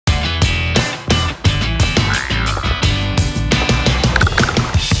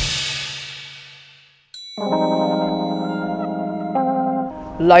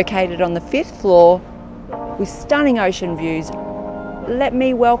Located on the 5th floor with stunning ocean views, let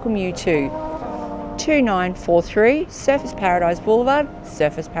me welcome you to 2943 Surfers Paradise Boulevard,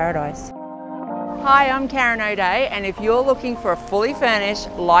 Surfers Paradise. Hi, I'm Karen O'Day, and if you're looking for a fully furnished,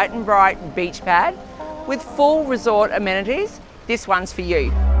 light and bright beach pad with full resort amenities, this one's for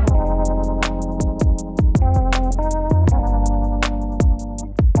you.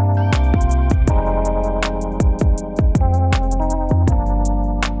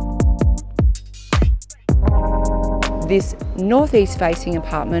 This northeast facing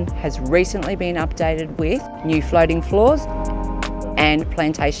apartment has recently been updated with new floating floors and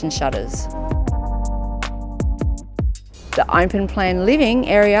plantation shutters. The open plan living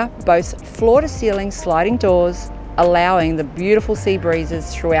area boasts floor to ceiling sliding doors, allowing the beautiful sea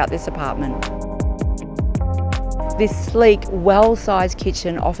breezes throughout this apartment. This sleek, well-sized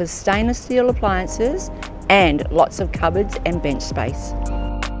kitchen offers stainless steel appliances and lots of cupboards and bench space.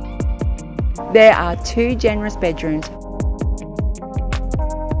 There are 2 generous bedrooms,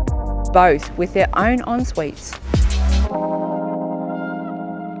 both with their own ensuites.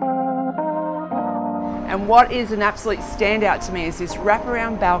 And what is an absolute standout to me is this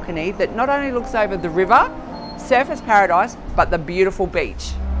wraparound balcony that not only looks over the river, Surfers Paradise, but the beautiful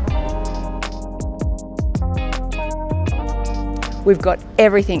beach. We've got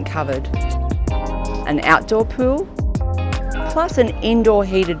everything covered. An outdoor pool, plus an indoor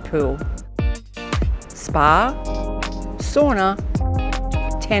heated pool. Spa, sauna,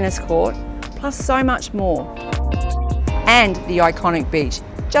 tennis court, plus so much more. And the iconic beach,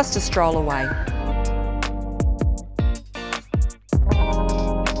 just a stroll away.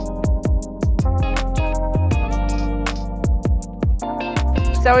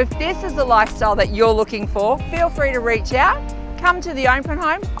 So if this is the lifestyle that you're looking for, feel free to reach out. Come to the open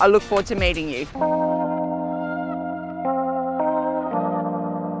home. I look forward to meeting you.